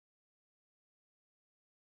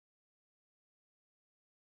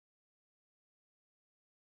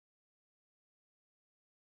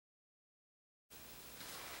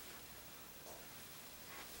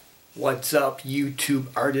What's up, YouTube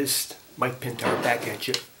artist? Mike Pintar back at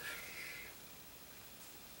you.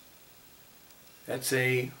 That's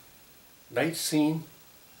a night scene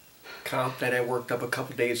comp that I worked up a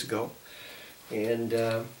couple days ago, and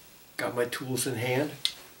got my tools in hand.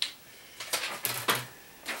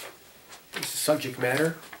 This is subject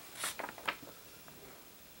matter.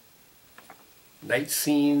 Night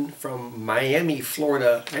scene from Miami,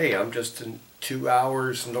 Florida. Hey, I'm just 2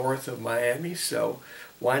 hours north of Miami, so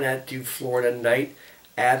why not do Florida night?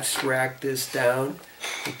 Abstract this down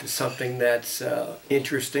into something that's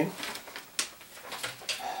interesting.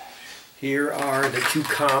 Here are the two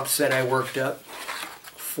comps that I worked up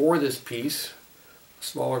for this piece. A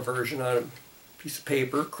smaller version on a piece of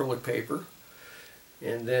paper, acrylic paper,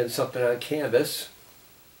 and then something on canvas.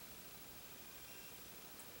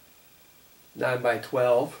 9 by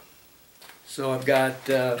 12. So I've got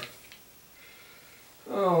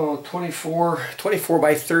 24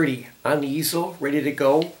 by 30 on the easel, ready to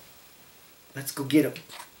go. Let's go get them.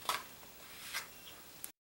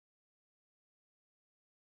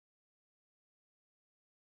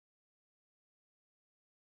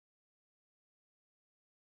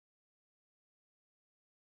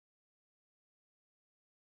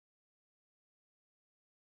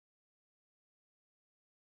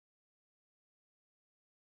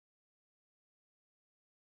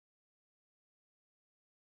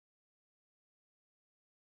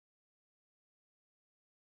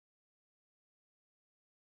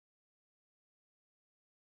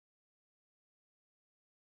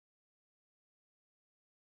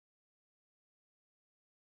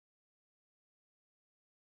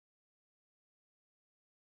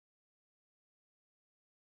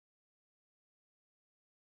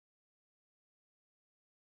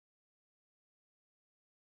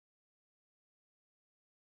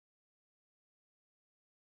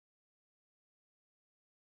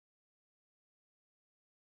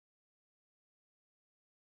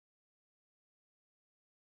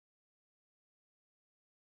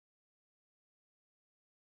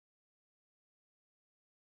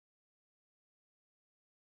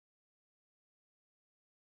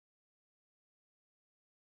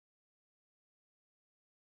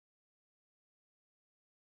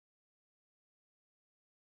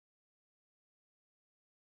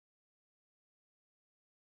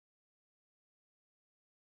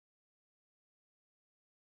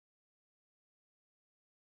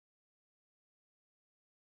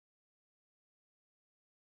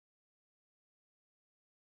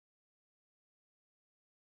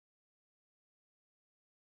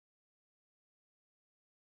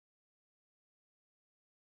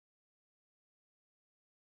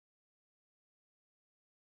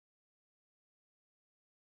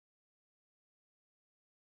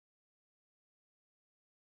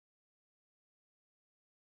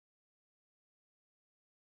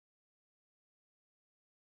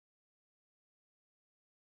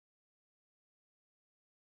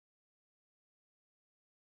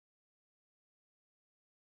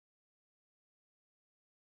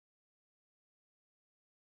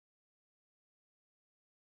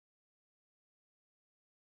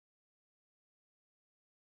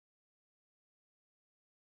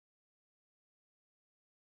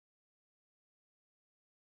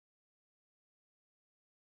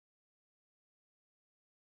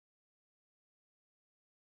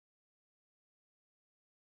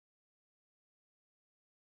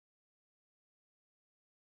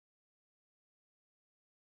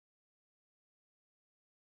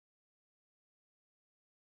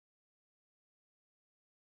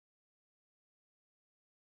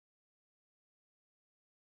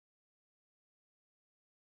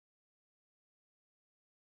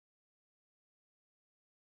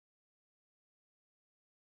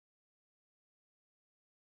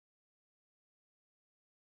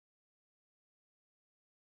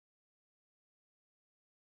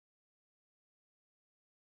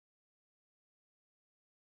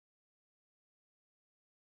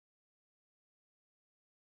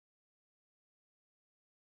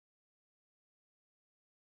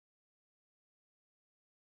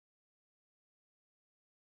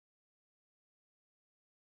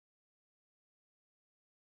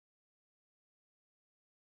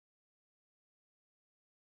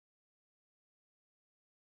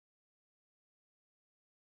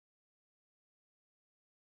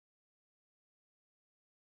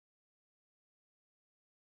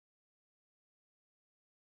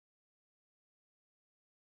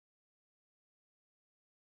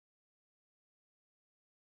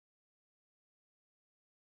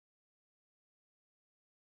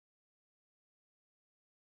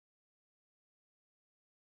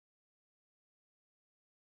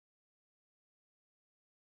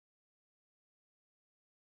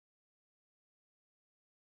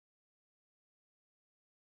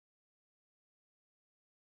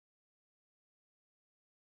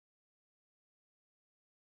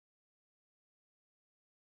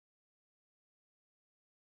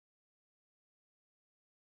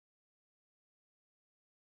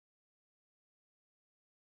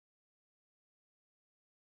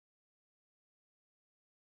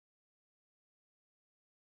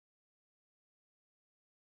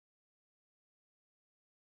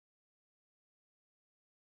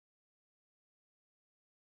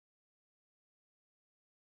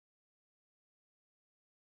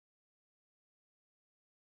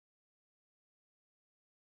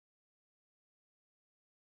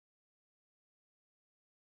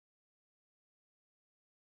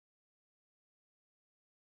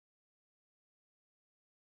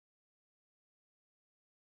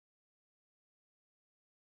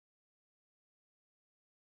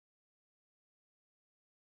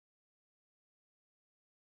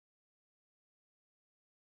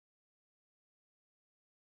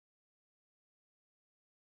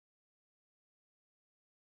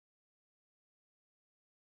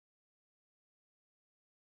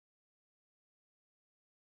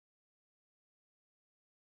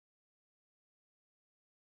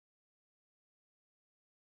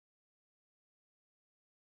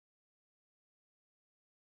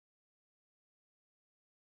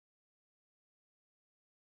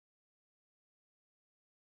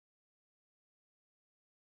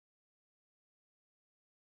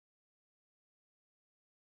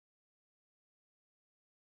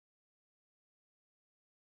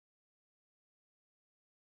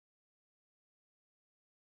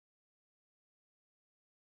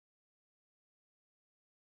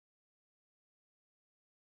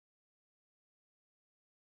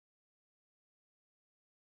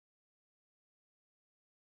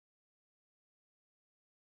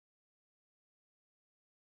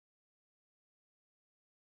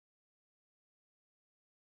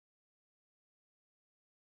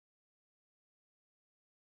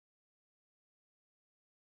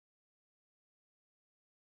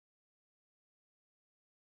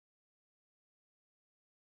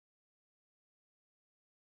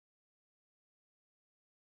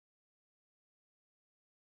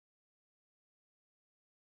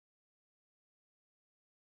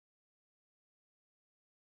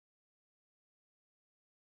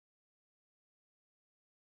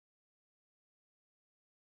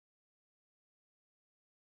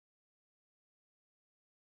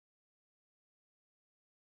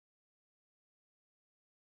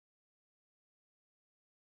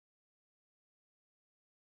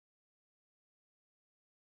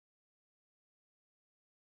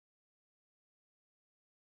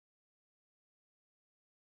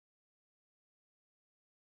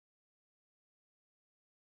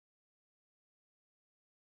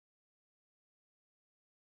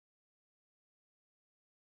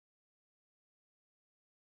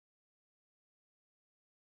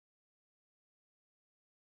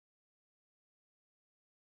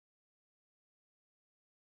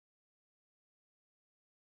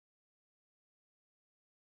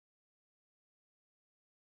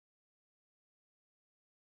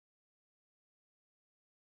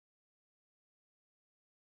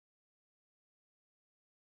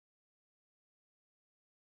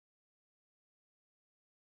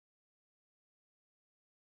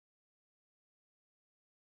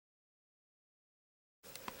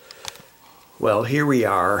 Well, here we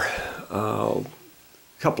are, a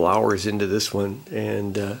couple hours into this one,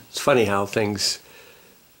 and it's funny how things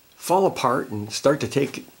fall apart and start to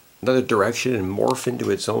take another direction and morph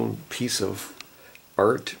into its own piece of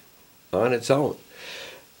art on its own.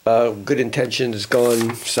 Good intention has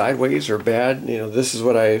gone sideways or bad. You know, this is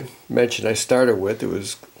what I mentioned I started with. It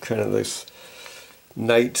was kind of this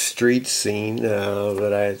night street scene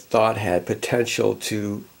that I thought had potential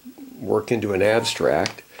to work into an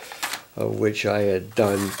abstract, which I had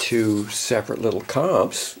done 2 separate little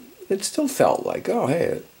comps. It still felt like, oh hey,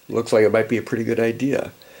 it looks like it might be a pretty good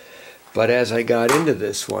idea. But as I got into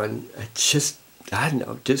this one, I don't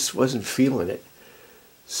know, just wasn't feeling it.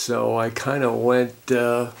 So I kind of went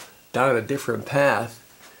down a different path,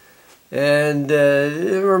 and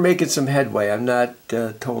we're making some headway. I'm not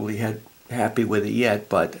totally happy with it yet,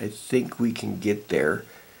 but I think we can get there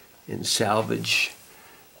and salvage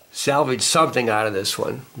something out of this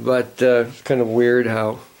one. But it's kind of weird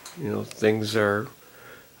how, you know, things are.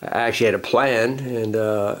 I actually had a plan and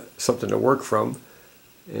something to work from,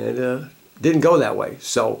 and didn't go that way.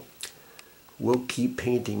 So we'll keep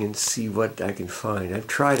painting and see what I can find. I've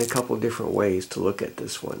tried a couple different ways to look at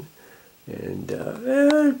this one, and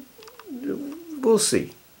we'll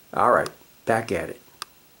see. All right, back at it.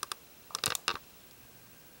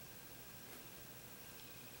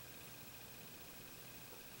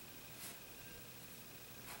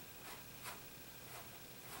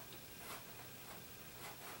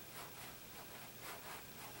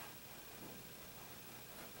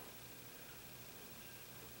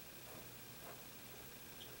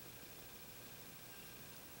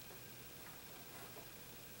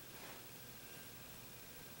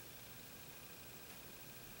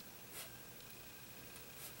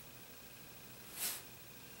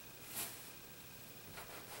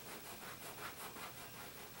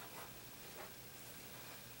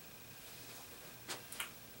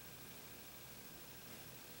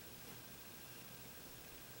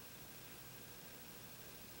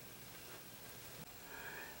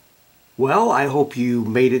 Well, I hope you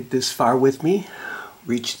made it this far with me,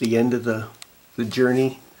 reached the end of the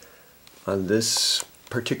journey on this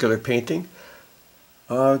particular painting.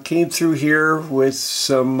 Came through here with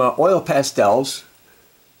some oil pastels,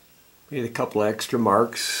 made a couple extra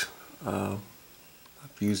marks. I've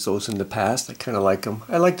used those in the past. I kind of like them.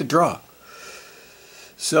 I like to draw.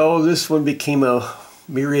 So this one became a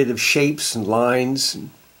myriad of shapes and lines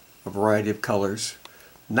and a variety of colors.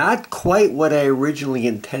 Not quite what I originally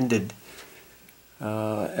intended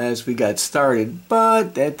as we got started,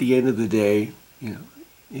 but at the end of the day, you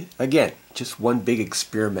know, again, just one big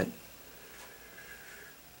experiment.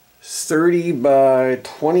 30 by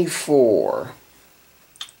 24.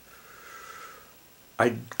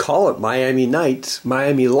 I'd call it Miami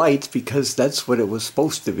Lights, because that's what it was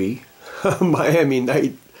supposed to be. Miami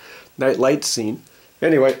night light scene.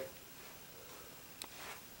 Anyway,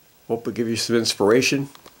 hope it give you some inspiration.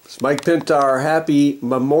 It's Mike Pintar. Happy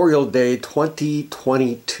Memorial Day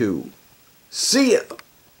 2022. See ya!